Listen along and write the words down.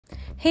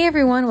Hey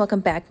everyone, welcome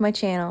back to my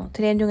channel.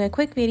 Today I'm doing a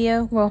quick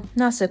video, well,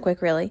 not so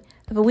quick really,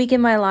 of a week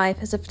in my life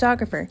as a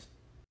photographer.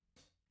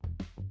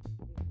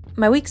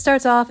 My week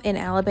starts off in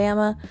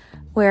Alabama,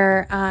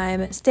 where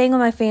I'm staying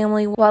with my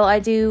family while I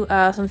do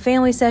some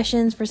family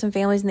sessions for some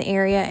families in the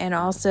area, and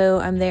also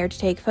I'm there to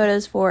take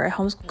photos for a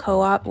homeschool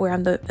co-op where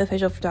I'm the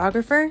official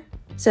photographer.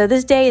 So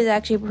this day is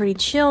actually a pretty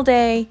chill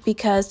day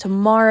because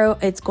tomorrow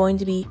it's going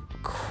to be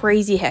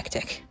crazy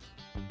hectic.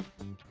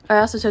 I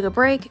also took a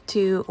break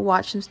to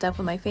watch some stuff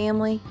with my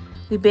family.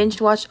 We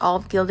binge watched all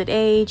of Gilded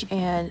Age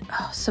and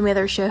so many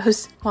other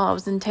shows while I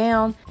was in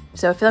town.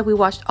 So I feel like we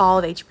watched all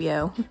of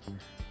HBO.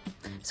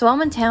 So while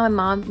I'm in town, my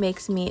mom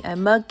makes me a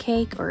mug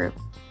cake or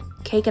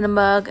cake in a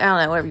mug. I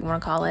don't know, whatever you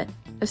want to call it.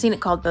 I've seen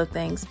it called both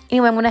things.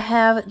 Anyway, I'm going to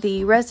have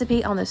the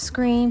recipe on the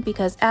screen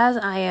because as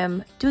I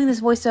am doing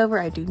this voiceover,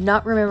 I do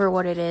not remember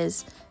what it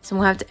is. So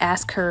I'm going to have to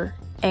ask her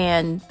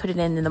and put it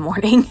in the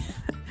morning.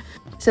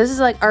 So this is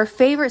like our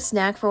favorite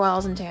snack for while I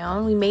was in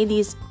town. We made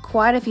these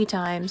quite a few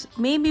times,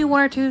 maybe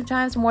 1 or 2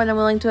 times more than I'm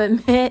willing to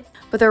admit,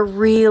 but they're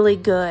really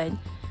good.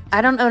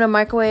 I don't own a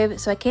microwave,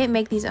 so I can't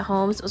make these at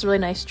home, so it was a really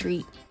nice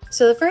treat.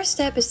 So the first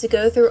step is to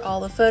go through all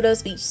the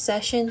photos of each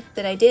session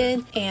that I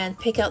did and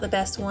pick out the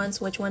best ones,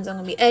 which ones I'm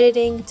going to be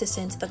editing to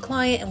send to the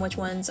client and which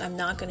ones I'm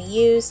not going to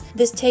use.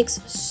 This takes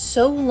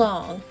so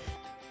long.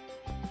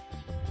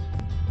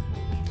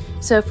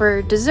 So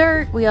for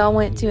dessert, we all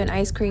went to an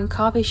ice cream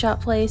coffee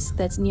shop place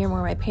that's near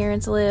where my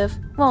parents live.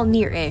 Well,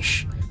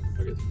 near-ish.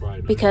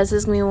 Because this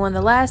is going to be one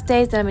of the last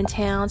days that I'm in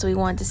town, so we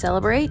wanted to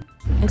celebrate.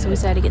 And so we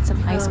decided to get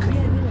some ice cream.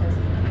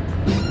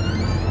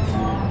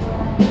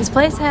 This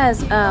place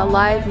has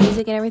live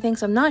music and everything,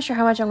 so I'm not sure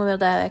how much I'm going to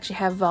be able to actually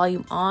have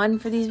volume on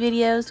for these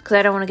videos, because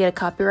I don't want to get a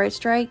copyright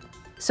strike.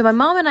 So my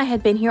mom and I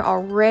had been here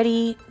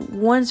already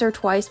once or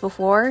twice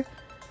before,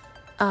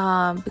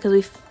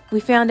 because we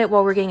found it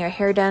while we were getting our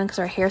hair done because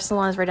our hair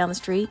salon is right down the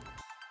street.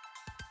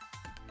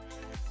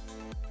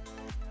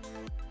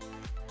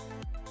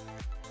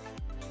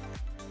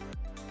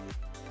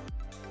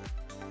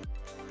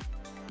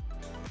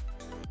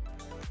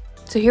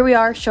 So here we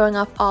are showing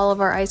off all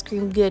of our ice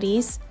cream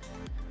goodies.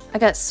 I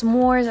got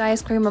s'mores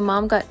ice cream. My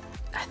mom got,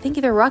 I think,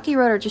 either Rocky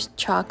Road or just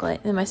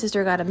chocolate. And my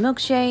sister got a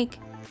milkshake.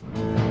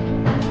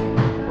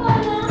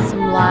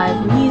 Some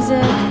live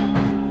music.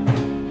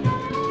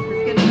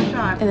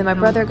 And then my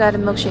brother got a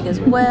milkshake as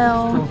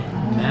well.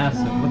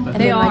 And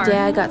then my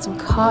dad got some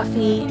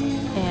coffee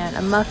and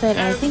a muffin. And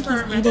I think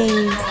he's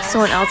eating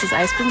someone else's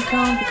ice cream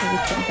cone because he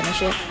couldn't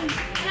finish it.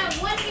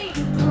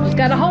 Just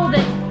gotta hold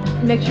it.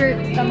 Make sure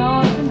it's come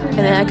on. And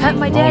then I cut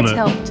my dad's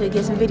help to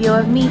get some video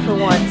of me for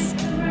once.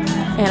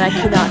 And I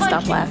could not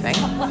stop laughing.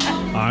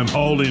 I'm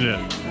holding it.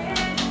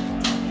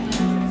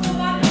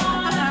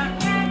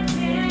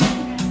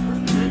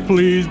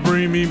 Please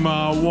bring me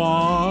my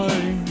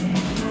wine.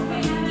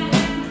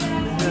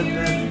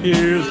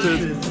 Here's the...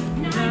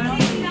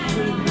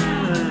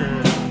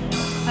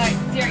 Alright,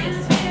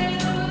 serious.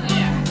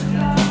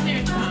 Yeah.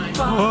 Serious time.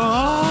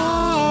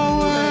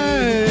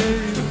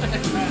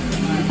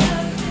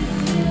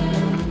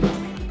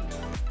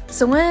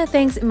 So one of the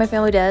things that my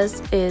family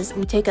does is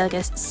we take like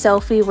a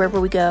selfie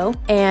wherever we go,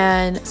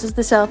 and this is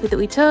the selfie that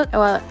we took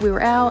while we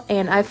were out,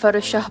 and I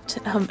photoshopped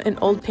an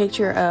old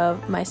picture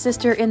of my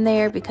sister in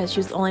there because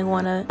she was the only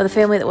one of the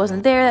family that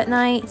wasn't there that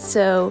night,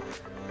 so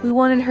we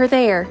wanted her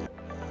there.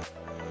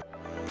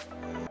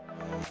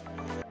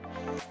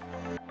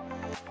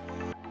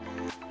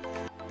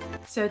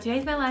 So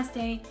today's my last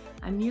day.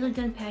 I'm nearly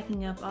done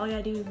packing up. All I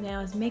gotta do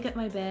now is make up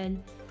my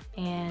bed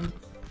and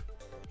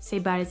say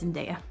bye to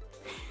Zendaya.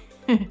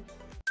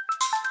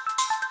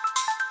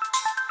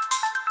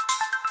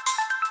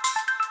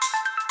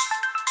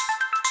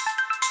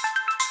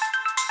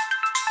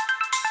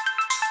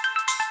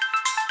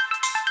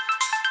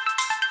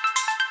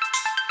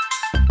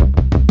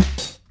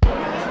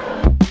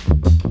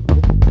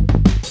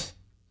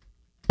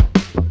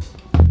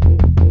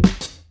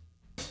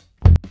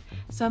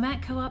 So I'm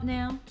at Co-op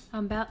now.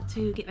 I'm about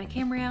to get my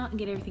camera out and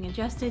get everything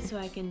adjusted so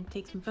I can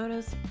take some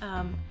photos,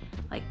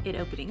 like it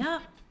opening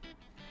up.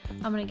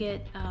 I'm gonna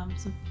get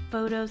some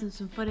photos and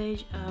some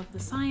footage of the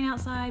sign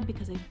outside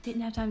because I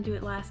didn't have time to do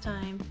it last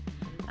time.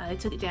 I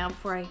took it down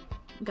before I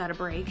got a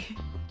break.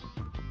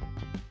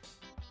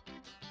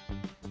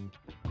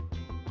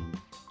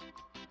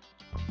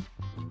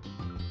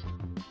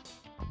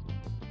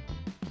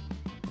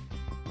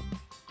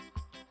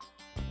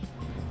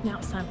 Now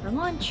it's time for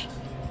lunch.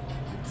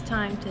 It's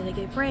time to take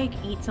a break,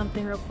 eat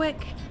something real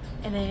quick,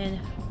 and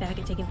then back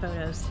at taking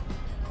photos.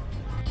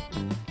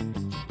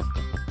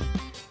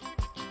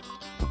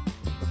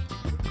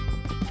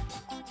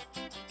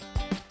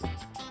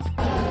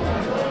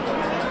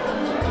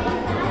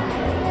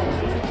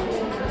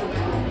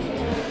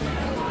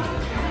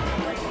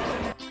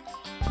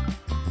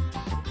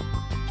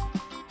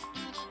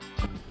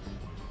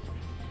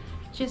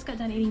 Just got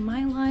done eating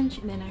my lunch,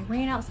 and then I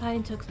ran outside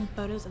and took some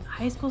photos of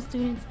high school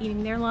students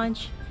eating their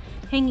lunch,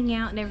 hanging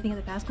out and everything at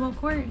the basketball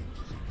court.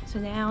 So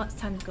now it's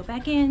time to go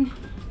back in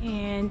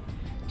and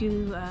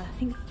do I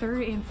think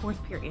 3rd and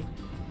 4th period.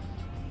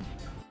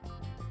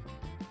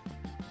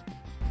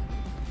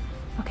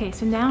 Okay,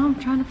 so now I'm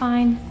trying to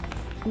find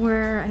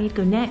where I need to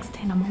go next,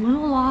 and I'm a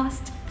little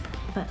lost,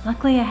 but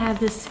luckily I have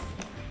this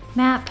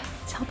map.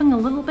 It's helping a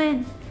little bit,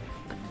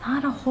 but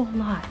not a whole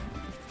lot.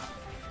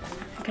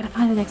 I gotta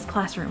find the next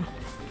classroom.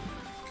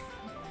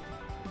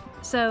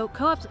 So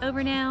co-op's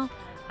over now.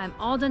 I'm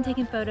all done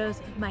taking photos.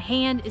 My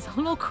hand is a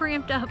little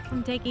cramped up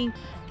from taking,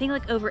 I think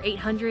like over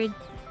 800,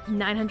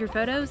 900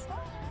 photos.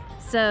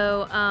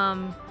 So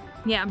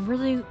yeah, I'm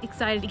really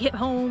excited to get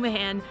home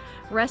and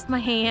rest my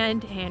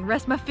hand and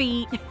rest my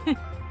feet.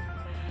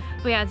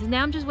 But yeah, so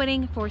now I'm just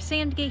waiting for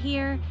Sam to get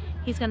here.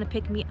 He's gonna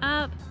pick me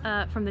up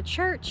from the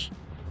church,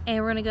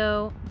 and we're gonna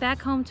go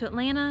back home to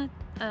Atlanta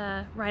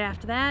right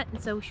after that.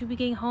 And so we should be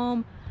getting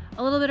home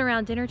a little bit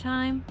around dinner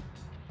time.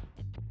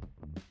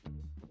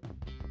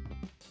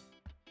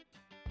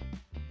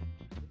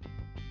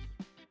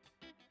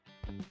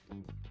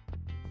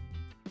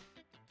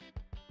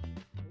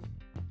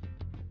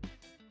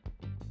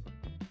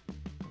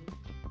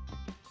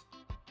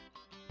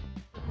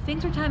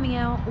 Things are timing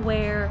out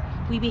where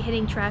we'd be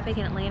hitting traffic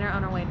in Atlanta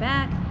on our way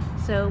back,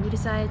 so we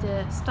decided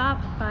to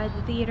stop by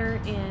the theater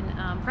in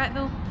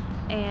Prattville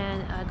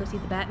and go see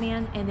the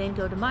Batman, and then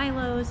go to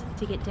Milo's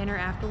to get dinner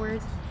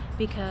afterwards,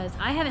 because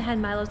I haven't had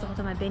Milo's the whole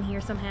time I've been here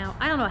somehow.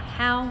 I don't know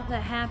how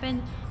that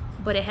happened,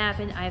 but it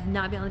happened. I have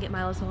not been able to get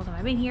Milo's the whole time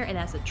I've been here, and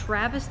that's a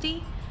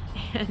travesty.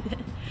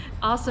 And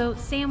also,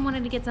 Sam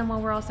wanted to get some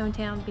while we're also in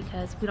town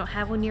because we don't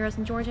have one near us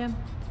in Georgia.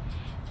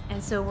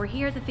 And so we're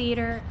here at the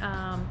theater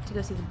to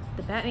go see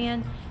the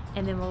Batman,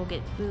 and then we'll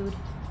get food.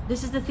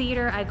 This is the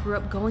theater I grew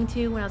up going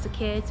to when I was a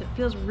kid, so it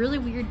feels really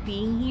weird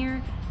being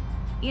here.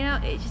 You know,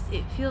 it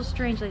feels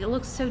strange. Like, it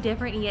looks so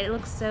different, and yet it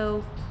looks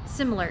so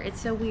similar. It's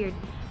so weird.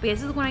 But yeah,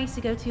 this is the one I used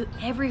to go to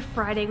every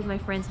Friday with my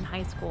friends in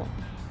high school.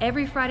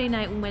 Every Friday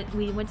night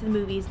we went to the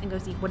movies and go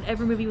see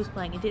whatever movie was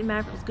playing. It didn't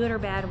matter if it was good or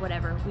bad or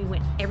whatever. We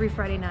went every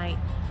Friday night.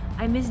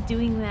 I miss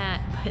doing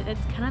that, but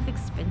that's kind of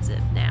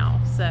expensive now,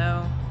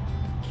 so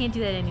can't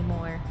do that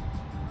anymore.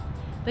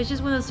 But it's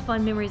just one of those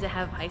fun memories I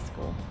have of high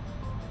school.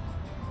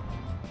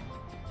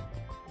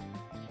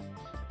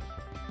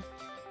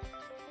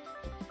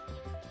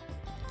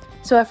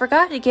 So I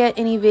forgot to get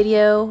any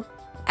video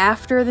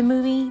after the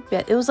movie,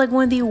 but it was like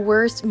one of the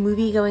worst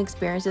movie going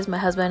experiences my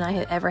husband and I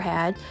had ever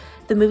had.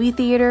 The movie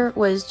theater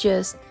was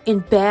just in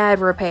bad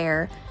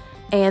repair,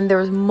 and there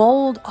was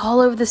mold all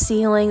over the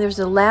ceiling. There was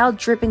a loud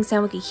dripping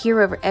sound we could hear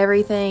over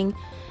everything.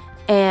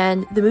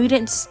 And the movie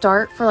didn't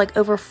start for like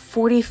over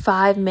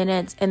 45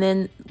 minutes. And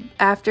then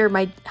after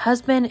my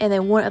husband and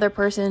then one other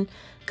person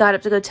got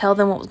up to go tell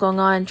them what was going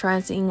on and try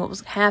and see what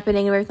was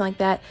happening and everything like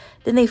that,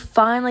 then they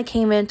finally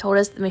came in and told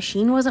us the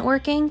machine wasn't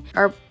working.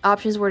 Our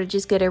options were to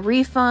just get a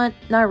refund,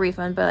 not a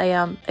refund, but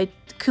a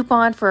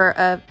coupon for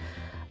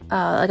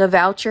like a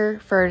voucher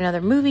for another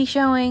movie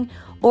showing,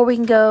 or we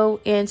can go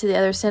into the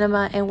other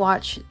cinema and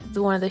watch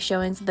one of the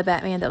showings of the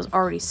Batman that was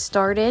already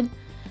started.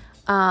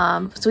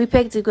 So we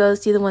picked to go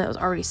see the one that was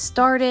already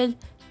started,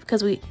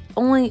 because we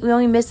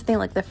only missed, I think,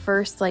 like the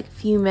first like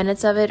few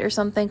minutes of it or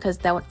something, because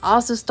that one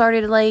also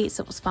started late,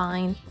 so it was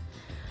fine.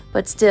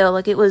 But still,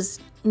 like, it was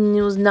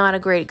not a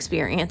great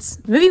experience.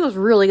 The movie was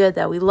really good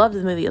though. We loved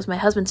the movie. It was my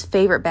husband's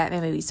favorite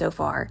Batman movie so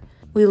far.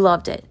 We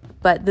loved it,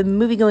 but the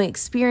movie going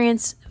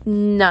experience,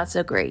 not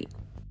so great.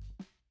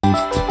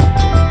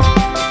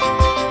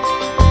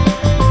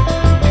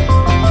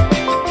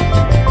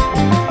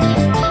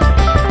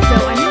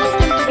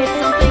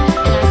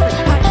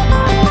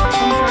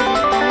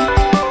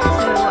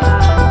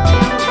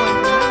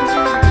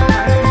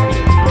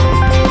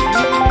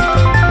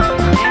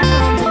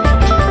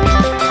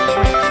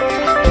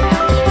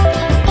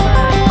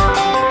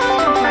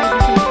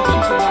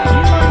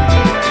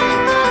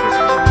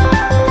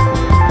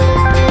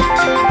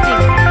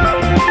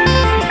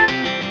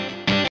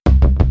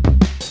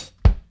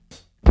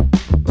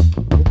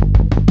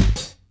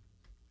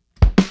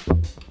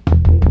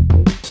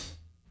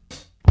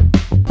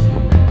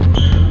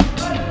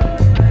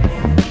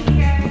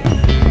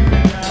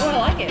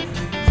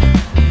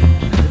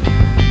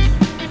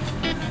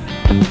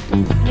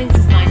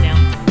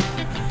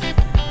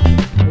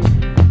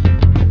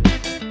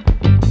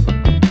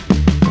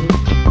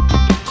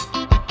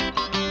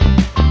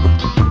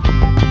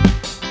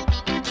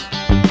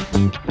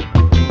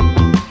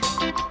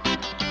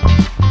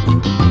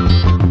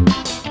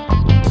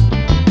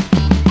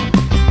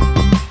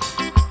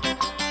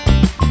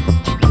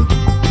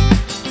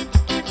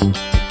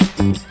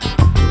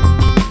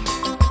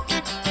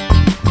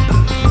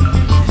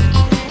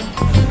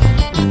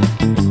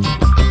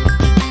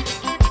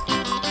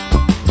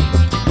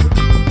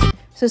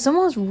 So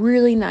someone was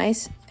really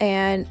nice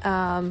and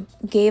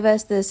gave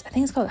us this, I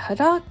think it's called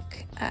haddock.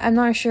 I'm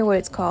not sure what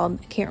it's called.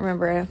 I can't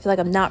remember. I feel like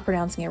I'm not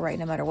pronouncing it right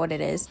no matter what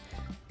it is.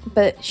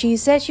 But she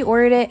said she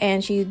ordered it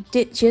and she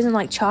doesn't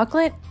like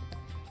chocolate,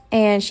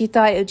 and she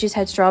thought it just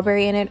had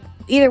strawberry in it.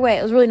 Either way,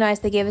 it was really nice.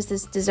 They gave us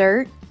this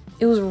dessert.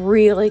 It was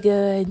really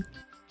good.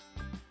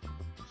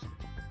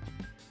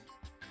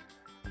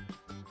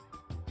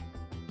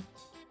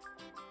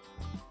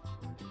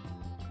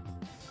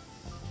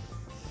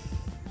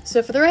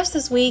 So for the rest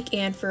of this week,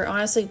 and for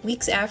honestly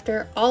weeks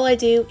after, all I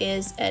do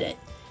is edit.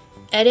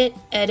 Edit,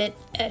 edit,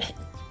 edit.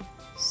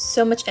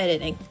 So much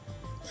editing.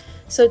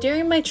 So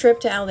during my trip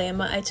to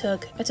Alabama, I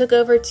took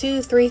over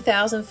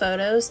 3,000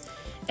 photos,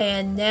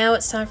 and now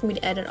it's time for me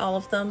to edit all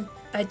of them.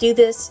 I do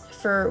this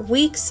for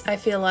weeks. I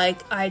feel like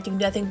I do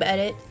nothing but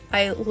edit.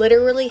 I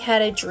literally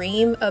had a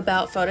dream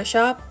about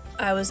Photoshop.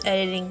 I was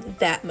editing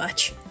that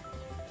much.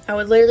 I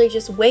would literally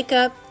just wake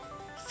up,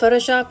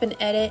 Photoshop, and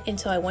edit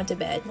until I went to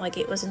bed. Like,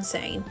 it was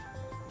insane.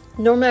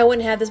 Normally I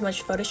wouldn't have this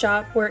much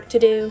Photoshop work to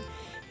do.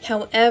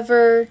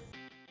 However,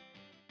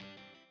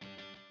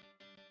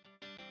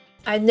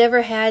 I've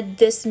never had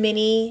this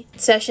many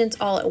sessions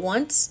all at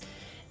once,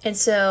 and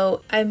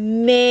so I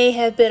may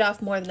have bit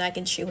off more than I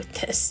can chew with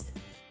this.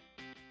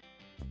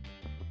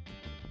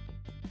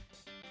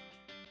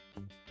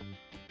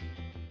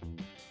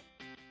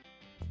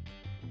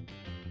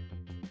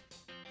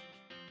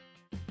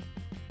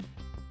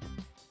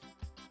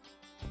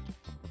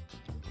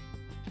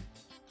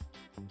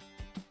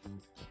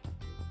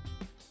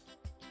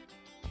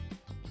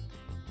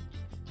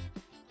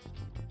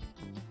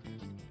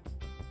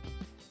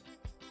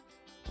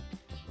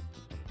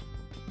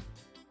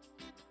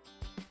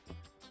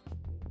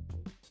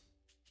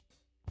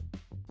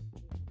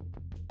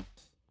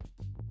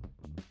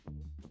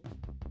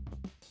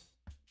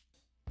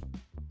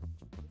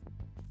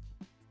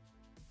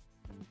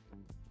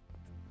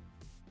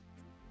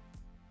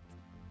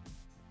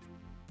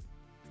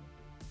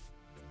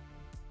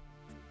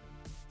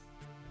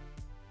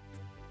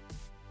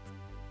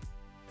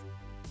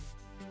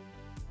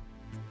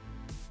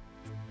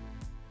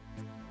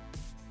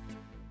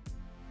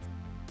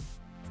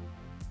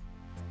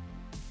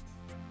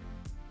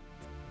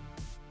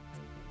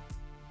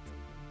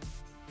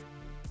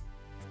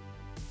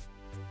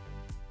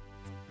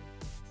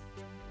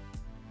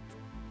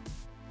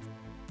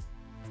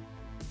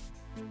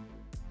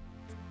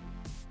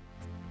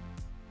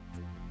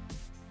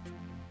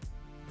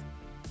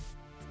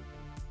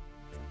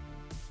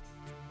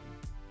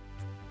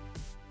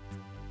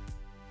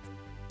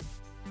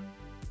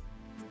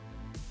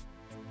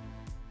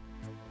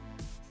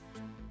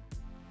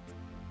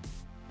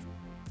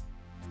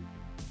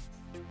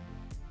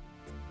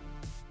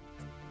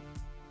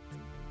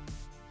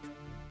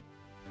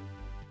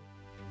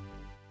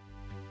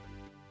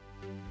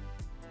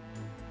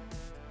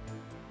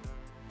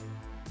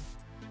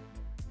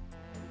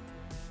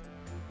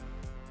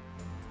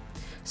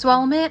 So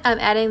I'll admit I'm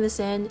adding this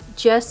in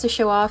just to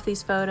show off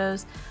these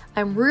photos.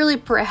 I'm really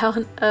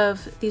proud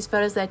of these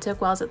photos that I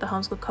took while I was at the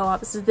homeschool co-op.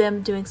 This is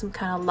them doing some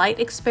kind of light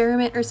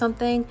experiment or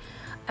something.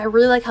 I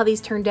really like how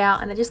these turned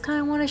out, and I just kind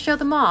of want to show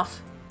them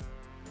off.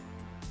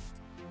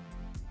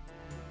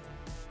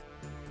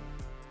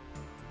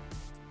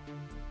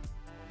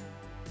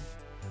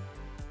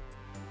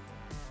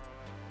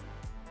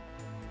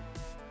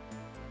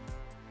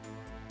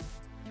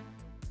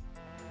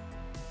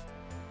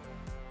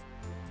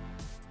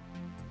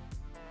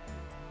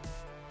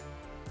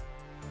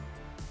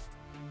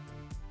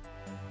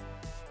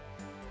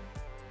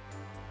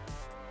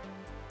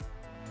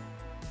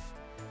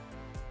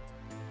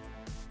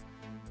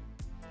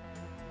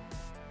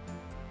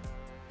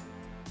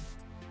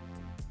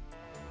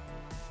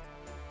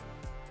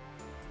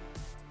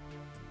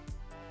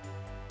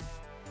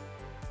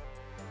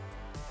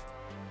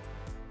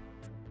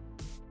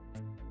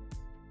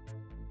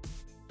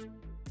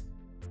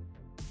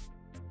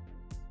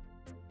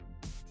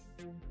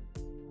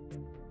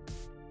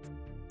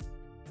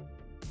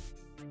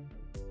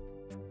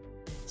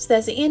 So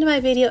that's the end of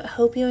my video. I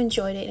hope you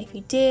enjoyed it. And if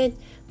you did,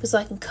 please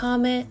like and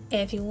comment.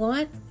 And if you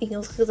want, you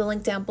can click the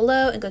link down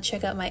below and go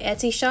check out my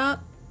Etsy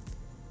shop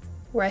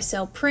where I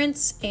sell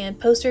prints and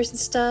posters and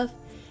stuff.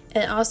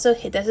 And also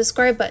hit that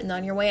subscribe button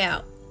on your way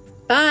out.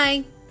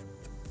 Bye!